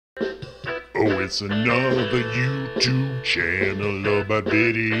Oh, it's another YouTube channel about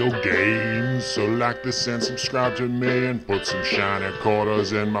video games. So like this and subscribe to me and put some shiny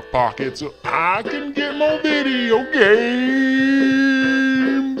quarters in my pocket so I can get more video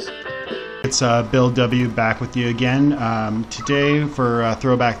games. It's Bill W. back with you again. Today for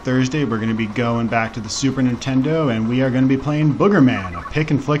Throwback Thursday, we're going to be going back to the Super Nintendo and we are going to be playing Boogerman, a pick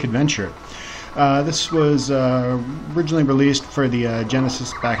and flick adventure. This was originally released for the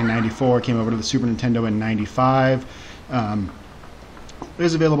Genesis back in '94, came over to the Super Nintendo in '95. It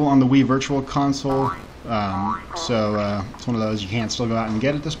is available on the Wii Virtual Console, so it's one of those you can't still go out and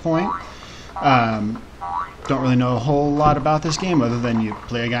get at this point. Don't really know a whole lot about this game other than you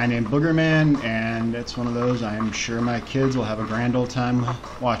play a guy named Boogerman, and it's one of those I'm sure my kids will have a grand old time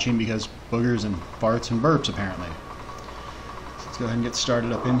watching because boogers and farts and burps apparently. Let's go ahead and get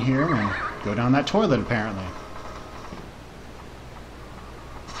started up in here and go down that toilet apparently.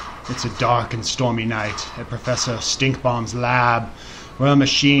 It's a dark and stormy night at Professor Stinkbomb's lab, where a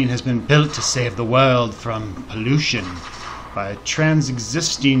machine has been built to save the world from pollution by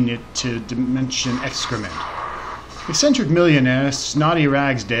transexisting it to dimension excrement. Eccentric millionaire Snotty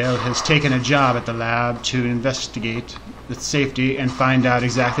Ragsdale has taken a job at the lab to investigate its safety and find out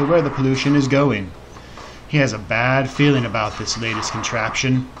exactly where the pollution is going. He has a bad feeling about this latest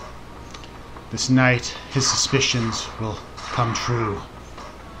contraption. This night, his suspicions will come true.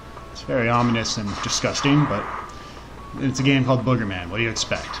 It's very ominous and disgusting, but it's a game called Boogerman. What do you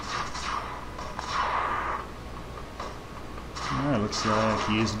expect? Alright, looks like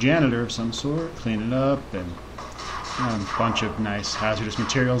he's a janitor of some sort, cleaning up, and a bunch of nice hazardous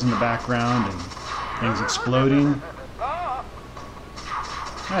materials in the background, and things exploding.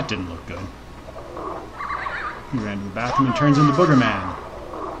 That didn't look good. He ran to the bathroom and turns into Boogerman.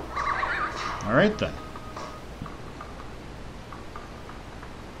 Alright then.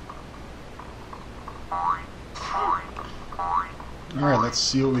 Alright, let's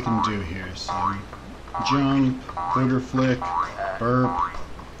see what we can do here. So, jump, booger flick, burp.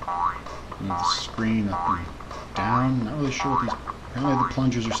 Move the screen up and down. Not really sure what these... Apparently the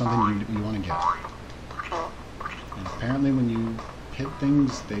plungers are something you want to get. And apparently when you hit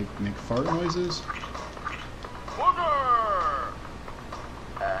things, they make fart noises.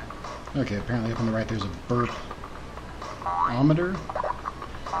 Okay, apparently up on the right there's a burp-ometer.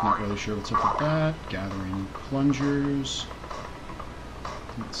 Not really sure what's up with that. Gathering plungers.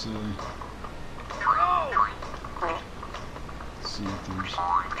 Let's see if there's...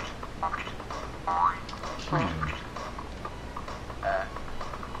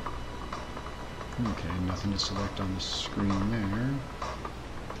 Okay, nothing to select on the screen there.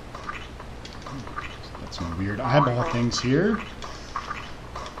 Got some weird eyeball things here.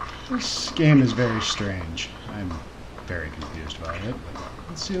 This game is very strange. I'm very confused by it. But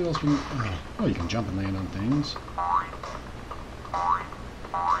let's see what else we can... Oh, you can jump and land on things.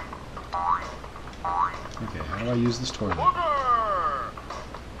 Okay, how do I use this toilet? I'm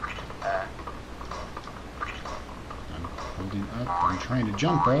holding up. I'm trying to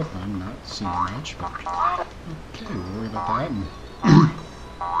jump up. I'm not seeing much, but... Okay, we'll worry about that. And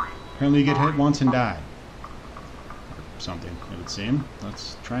apparently you get hit once and die. Something, it would seem.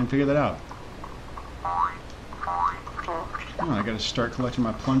 Let's try and figure that out. Oh, I gotta start collecting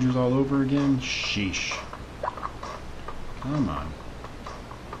my plungers all over again? Sheesh. Come on.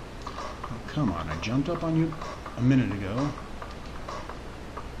 Oh, come on, I jumped up on you a minute ago.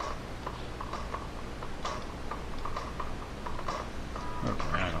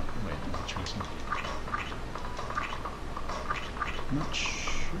 Okay, I don't... Wait, let me try something. Not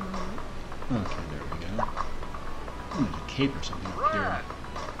sure... Okay, there we go. There's a cape or something up there.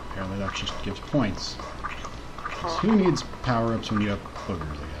 Apparently that just gives points. So who needs power-ups when you have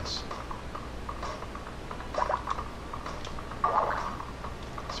boogers, I guess?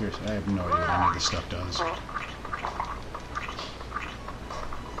 Seriously, I have no idea what any of this stuff does.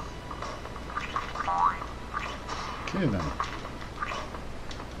 Okay then.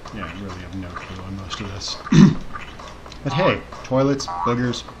 Yeah, I really have no clue on most of this. But hey, toilets,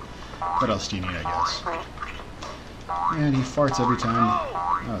 boogers, what else do you need, I guess? And he farts every time.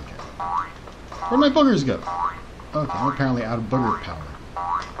 Okay. Where'd my boogers go? Okay, I'm apparently out of booger power.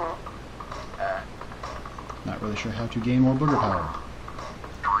 Not really sure how to gain more booger power.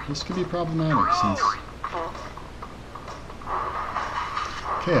 This could be problematic since...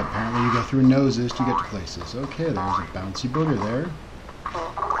 Okay, apparently you go through noses to get to places. Okay, there's a bouncy booger there.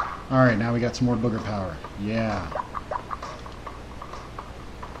 Alright, now we got some more booger power. Yeah.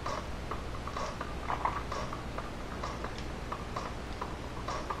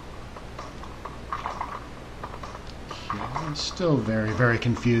 I'm still very, very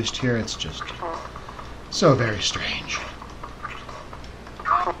confused here. It's just so very strange.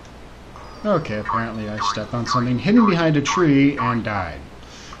 Okay, apparently I stepped on something hidden behind a tree and died.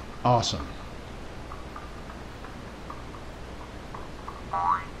 Awesome.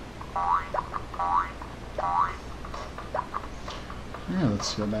 Yeah,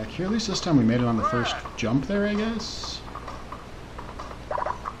 let's go back here. At least this time we made it on the first jump there, I guess. Get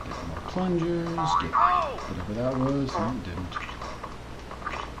more plungers, get whatever that was. No, it didn't.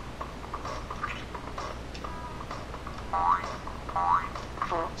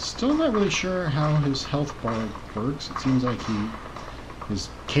 Still not really sure how his health bar works. It seems like his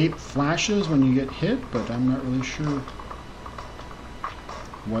cape flashes when you get hit, but I'm not really sure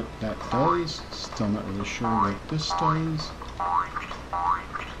what that does. Still not really sure what this does.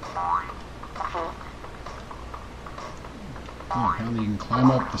 Oh, apparently you can climb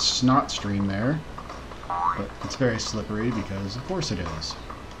up the snot stream there, but it's very slippery because of course it is.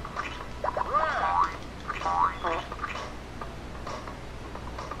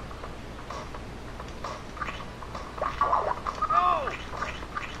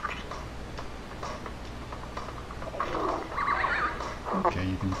 Okay,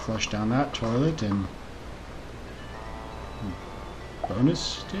 you can flush down that toilet and bonus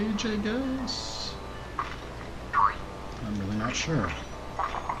stage, I guess? I'm really not sure.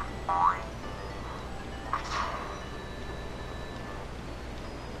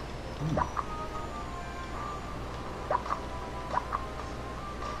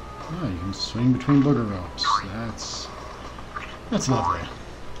 Oh, you can swing between booger ropes. That's lovely.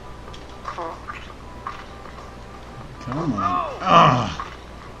 Come on.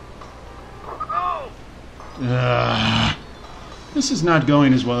 This is not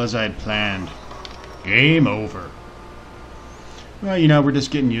going as well as I had planned. Game over. Well, you know, we're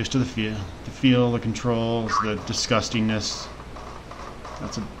just getting used to the feel, the controls, the disgustingness.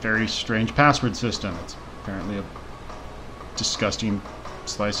 That's a very strange password system. It's apparently a disgusting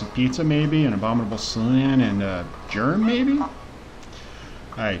slice of pizza, maybe, an abominable sin, and a germ, maybe?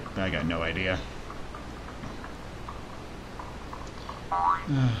 I got no idea.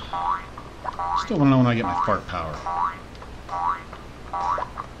 Still want to know when I get my fart power.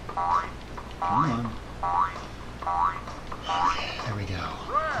 Come on. There we go.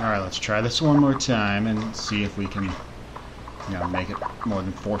 Alright, let's try this one more time and see if we can, you know, make it more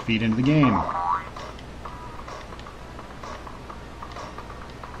than 4 feet into the game.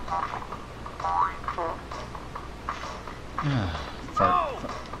 Fart.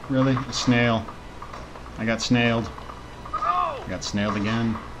 Really? A snail. I got snailed. I got snailed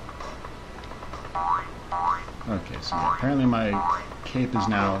again. Okay, so yeah, apparently my cape is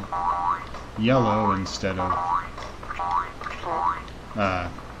now yellow instead of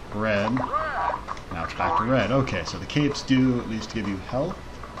red. Now it's back to red. Okay, so the capes do at least give you health.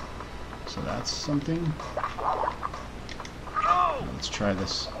 So that's something. Now let's try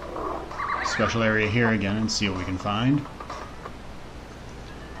this special area here again and see what we can find.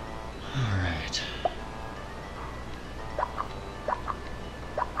 Alright.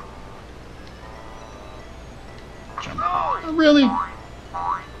 Jump. Oh, really?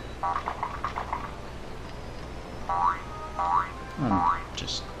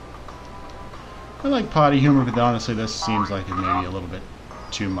 I like potty humor, but honestly this seems like it may be a little bit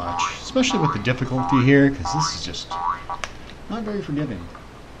too much. Especially with the difficulty here, because this is just not very forgiving.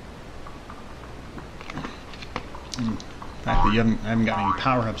 And the fact that I haven't gotten any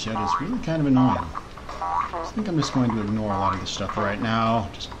power-ups yet is really kind of annoying. I think I'm just going to ignore a lot of this stuff right now.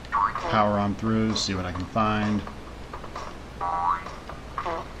 Just power on through, see what I can find.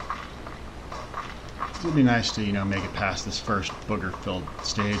 It would be nice to, you know, make it past this first booger-filled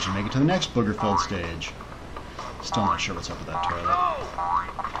stage and make it to the next booger-filled stage. Still not sure what's up with that toilet.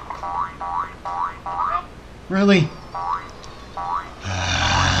 Really?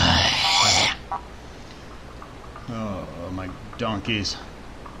 Oh, my donkeys.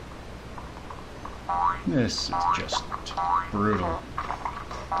 This is just brutal.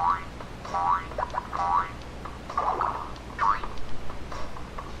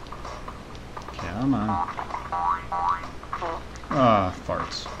 Come on. Ah,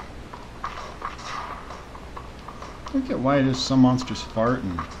 farts. I don't get why it is some monsters fart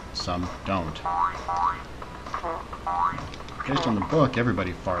and some don't. Based on the book,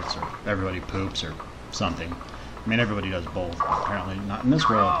 everybody farts or everybody poops or something. I mean, everybody does both, but apparently not in this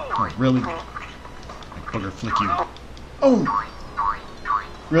world. Oh, really? Like booger flick you. Oh!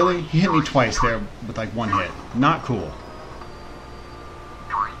 Really? He hit me twice there with like one hit. Not cool.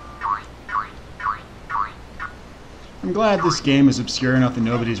 I'm glad this game is obscure enough that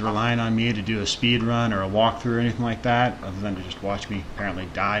nobody's relying on me to do a speed run or a walkthrough or anything like that, other than to just watch me apparently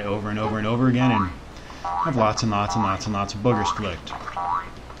die over and over and over again and have lots and lots and lots and lots of boogers flicked.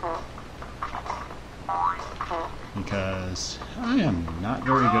 Because I am not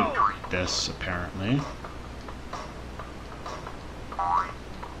very good at this, apparently.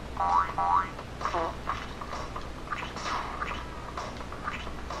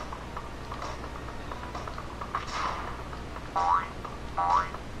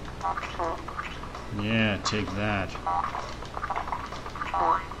 Yeah, take that.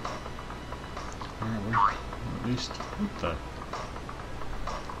 At least, what the?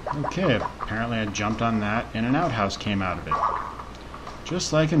 Okay, apparently I jumped on that and an outhouse came out of it.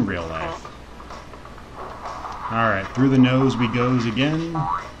 Just like in real life. Alright, through the nose we goes again.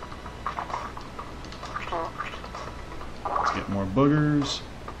 Let's get more boogers.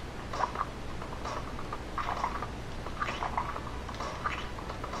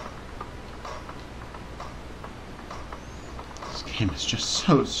 This game is just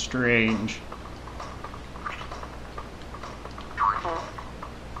so strange.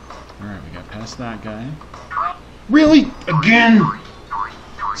 Alright, we got past that guy. Really? Again?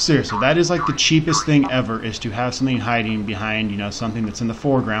 Seriously, that is like the cheapest thing ever, is to have something hiding behind, you know, something that's in the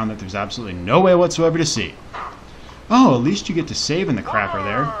foreground that there's absolutely no way whatsoever to see. Oh, at least you get to save in the crapper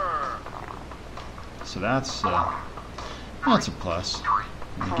there. So that's a plus.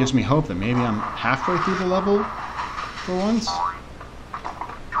 And it gives me hope that maybe I'm halfway through the level for once.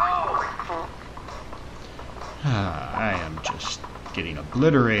 I am just getting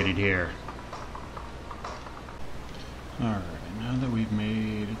obliterated here. Alright, now that we've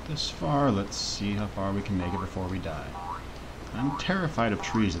made it this far, let's see how far we can make it before we die. I'm terrified of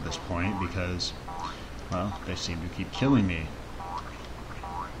trees at this point because, well, they seem to keep killing me.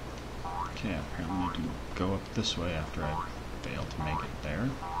 Okay, apparently I need to go up this way after I fail to make it there.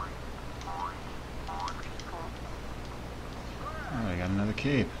 Alright, I got another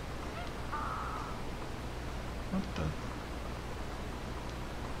cape. What the?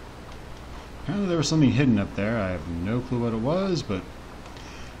 Apparently there was something hidden up there. I have no clue what it was, but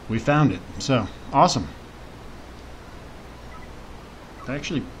we found it. So, awesome. Did I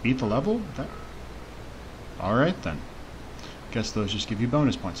actually beat the level? Alright then. Guess those just give you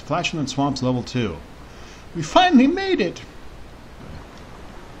bonus points. Flashland Swamps level 2. We finally made it!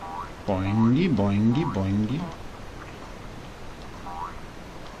 Boingy, boingy, boingy.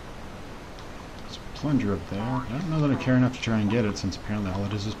 There's a plunger up there. I don't know that I care enough to try and get it, since apparently all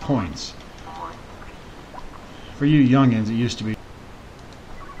it is points. For you youngins, it used to be...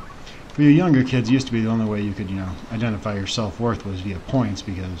 For you younger kids, it used to be the only way you could, you know, identify your self-worth was via points,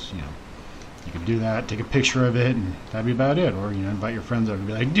 because, you know, you could do that, take a picture of it, and that'd be about it. Or, you know, invite your friends over and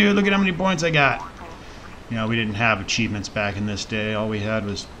be like, dude, look at how many points I got. You know, we didn't have achievements back in this day. All we had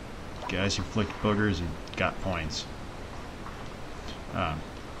was guys who flicked boogers and got points.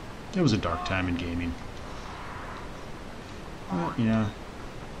 It was a dark time in gaming. But, you know,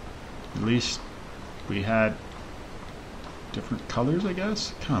 at least we had different colors, I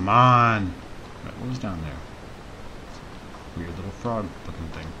guess? Come on! Right, what was down there? Weird little frog-looking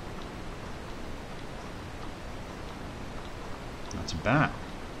thing. That's a bat.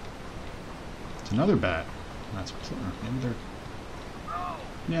 It's another bat. That's maybe they're...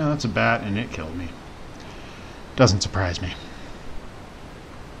 Yeah, that's a bat, and it killed me. Doesn't surprise me.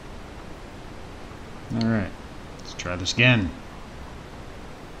 Alright, let's try this again.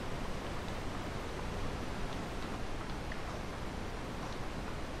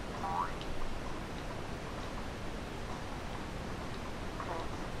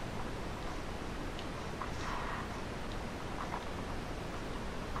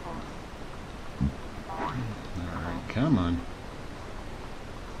 Come on.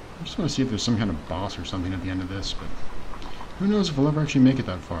 I just want to see if there's some kind of boss or something at the end of this, but who knows if we'll ever actually make it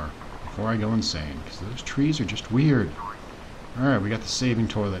that far before I go insane, because those trees are just weird. Alright, we got the saving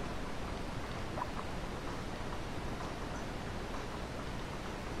toilet.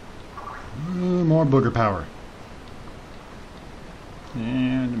 Ooh, more booger power.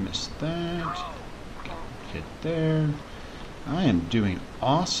 And I missed that. Hit there. I am doing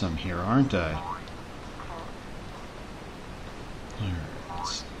awesome here, aren't I?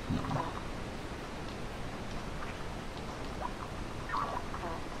 No.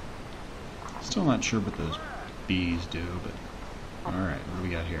 Still not sure what those bees do, but alright, what do we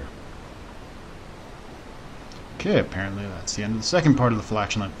got here? Okay, apparently that's the end of the second part of the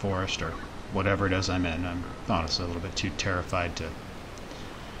Flashland Forest, or whatever it is I'm in. I'm honestly a little bit too terrified to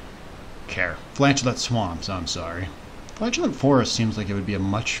care. Flashland Swamps, I'm sorry. Flatulent Forest seems like it would be a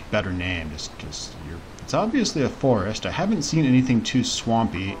much better name, just because it's obviously a forest. I haven't seen anything too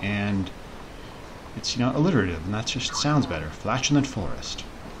swampy, and it's, you know, alliterative, and that just sounds better. Flatulent Forest.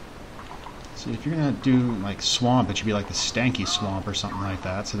 See, if you're gonna do like swamp, it should be like the Stanky Swamp or something like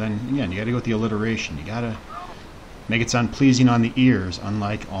that. So then, again, you gotta go with the alliteration. You gotta make it sound pleasing on the ears,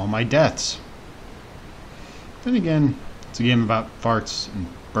 unlike All My Deaths. Then again, it's a game about farts and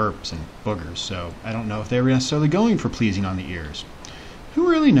burps and boogers, so I don't know if they were necessarily going for pleasing on the ears. Who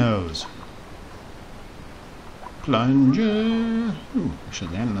really knows? Plunger. Ooh,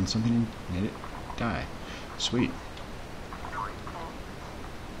 actually landed on something and made it die. Sweet.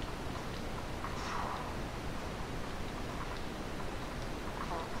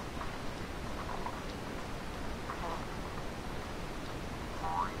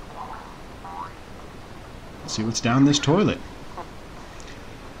 Let's see what's down this toilet.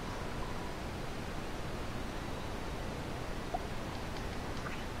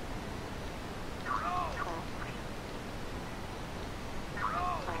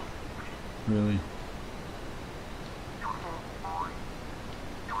 Really?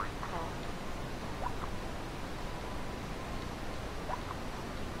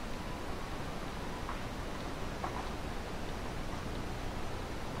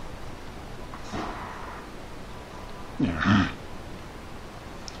 Yeah.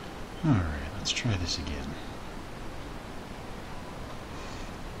 Alright, let's try this again.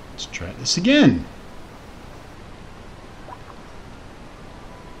 Let's try this again.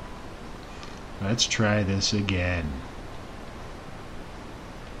 Let's try this again.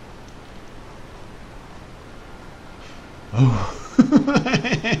 Oh.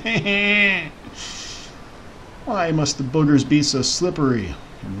 Why must the boogers be so slippery?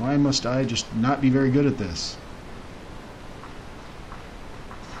 And why must I just not be very good at this?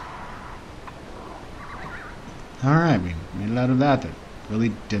 Alright, we made it out of that. That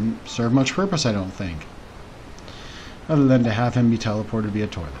really didn't serve much purpose, I don't think. Other than to have him be teleported via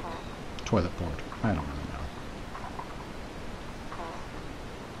toilet. Toilet board. I don't really know.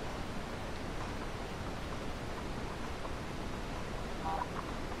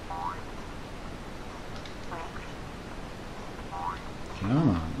 Come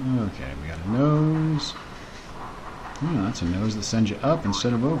on. Okay, we got a nose. Oh, that's a nose that sends you up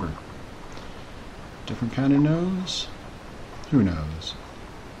instead of over. Different kind of nose? Who knows?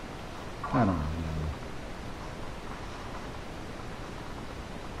 I don't really know.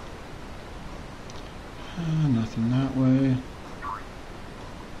 Nothing that way.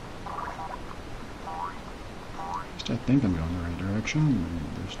 At least I think I'm going the right direction.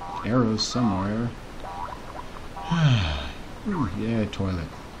 There's arrows somewhere. Ooh, yeah, toilet.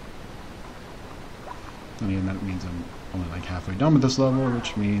 And even that means I'm only like halfway done with this level,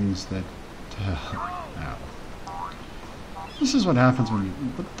 which means that... ow. This is what happens when you...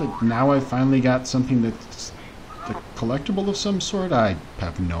 now I finally got something that's the collectible of some sort? I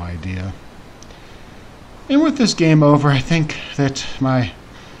have no idea. And with this game over, I think that my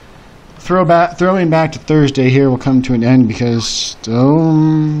throwing back to Thursday here will come to an end because, oh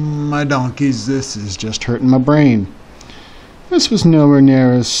my donkeys, this is just hurting my brain. This was nowhere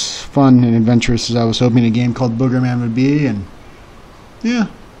near as fun and adventurous as I was hoping a game called Boogerman would be, and yeah.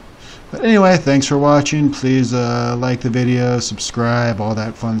 But anyway, thanks for watching. Please like the video, subscribe, all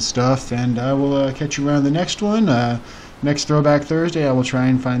that fun stuff, and I will catch you around the next one. Next Throwback Thursday, I will try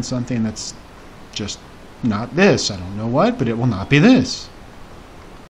and find something that's just not this. I don't know what, but it will not be this.